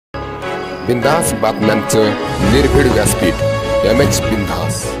बिंदास बातम्यांचं निर्भीड व्यासपीठ एमएच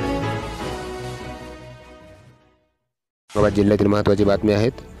बिंदास। औरंगाबाद जिल्ह्यातील महत्त्वाची बातमी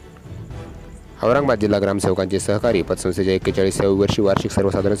आहेत। औरंगाबाद जिल्हा ग्रामसेवकांचे सहकारी पतसंस्थेच्या 41व्या वर्षी वार्षिक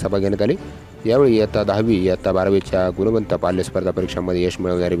सर्वसाधारण सभा घेण्यात आली। यावेळी इयत्ता 10वी इयत्ता 12वीच्या गुणवंत बाल्य स्पर्धा परीक्षांमध्ये यश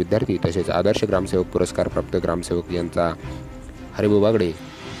मिळवणारे विद्यार्थी तसेच आदर्श ग्रामसेवक पुरस्कार प्राप्त ग्रामसेवक यांचा हरिभाऊ बागडे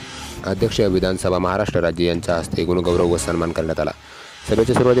अध्यक्ष विधानसभा महाराष्ट्र राज्य यांच्या हस्ते गुणगौरव व सन्मान करण्यात आला।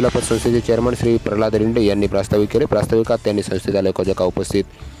 सभेच्या सुरुवातीला पतसंस्थेचे चेअरमन श्री प्रल्हाद रिंडे यांनी प्रास्ताविक केले। प्रास्ताविकात त्यांनी संस्थेचा लेखोजोखा उपस्थित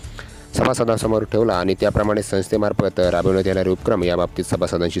सभासदांसमोर ठेवला आणि त्याप्रमाणे संस्थेमार्फत राबविण्यात येणारे उपक्रम याबाबतीत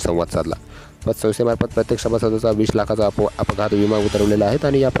सभासदांशी संवाद साधला। पतसंस्थेमार्फत प्रत्येक सभासदाचा 20 लाखाचा अपघात विमा उतरवलेला आहे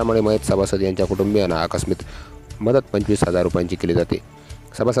आणि याप्रमाणे मयत सभासद यांच्या कुटुंबियांना आकस्मिक मदत 25,000 रुपयांची केली जाते।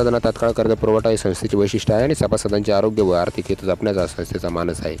 सभासदांना तात्काळ कर्ज पुरवठा हे संस्थेचे वैशिष्ट्य आहे आणि सभासदांचे आरोग्य व आर्थिक हित जपण्याचा संस्थेचा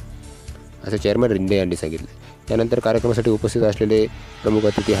मानस आहे, असे चेअरमन रिंडे यांनी सांगितले। त्यानंतर कार्यक्रमासाठी उपस्थित असलेले प्रमुख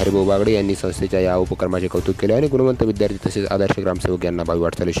अतिथी हरिभाऊ बागडे यांनी संस्थेच्या या उपक्रमाचे कौतुक केले आणि गुणवंत विद्यार्थी तसेच आदर्श ग्रामसेवक यांना भावी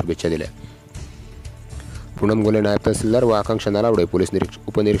वाटचाली शुभेच्छा दिल्या। पूनम गोले नायब तहसीलदार व आकांक्षा नालावडे पोलीस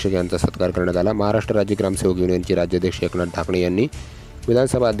उपनिरीक्षक यांचा सत्कार करण्यात आला। महाराष्ट्र राज्य ग्रामसेवक युनियनचे राज्याध्यक्ष एकनाथ ढाकणे यांनी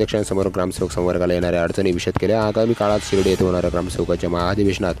विधानसभा अध्यक्षांसमोर ग्रामसेवक संवर्गाला येणाऱ्या अडचणी विशद केल्या। आगामी काळात शिर्डी येथे होणाऱ्या ग्रामसेवकाच्या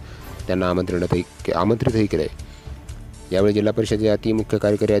महाअधिवेशनात त्यांना आमंत्रितही केले। यावेळी जिल्हा परिषदेचे अति मुख्य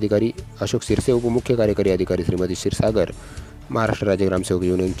कार्यकारी अधिकारी अशोक सिरसे, उपमुख्य कार्यकारी अधिकारी श्रीमती क्षीरसागर, महाराष्ट्र राज्य ग्रामसेवक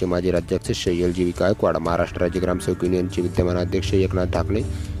युनियनचे माजी राज्याध्यक्ष LGV गायकवाड, महाराष्ट्र राज्य ग्रामसेवक युनियनचे विद्यमान अध्यक्ष एकनाथ ढाकणे,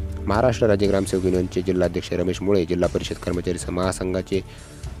 महाराष्ट्र राज्य ग्रामसेवक युनियनचे जिल्हाध्यक्ष रमेश मुळे, जिल्हा परिषद कर्मचारी महासंघाचे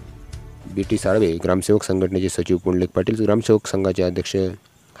BT साळवे, ग्रामसेवक संघटनेचे सचिव पुंडलिक पाटील, ग्रामसेवक संघाचे अध्यक्ष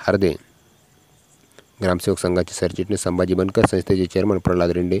हार्दे, ग्रामसेवक संघाचे सरचिटणीस संभाजी बनकर, संस्थेचे चेअरमन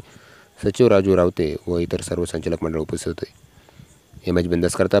प्रल्हाद रिंडे, सचिव राजू रावते व इतर सर्व संचालक मंडळ उपस्थित होते। एमएच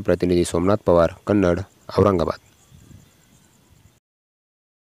बिंदास करता प्रतिनिधी सोमनाथ पवार, कन्नड, औरंगाबाद।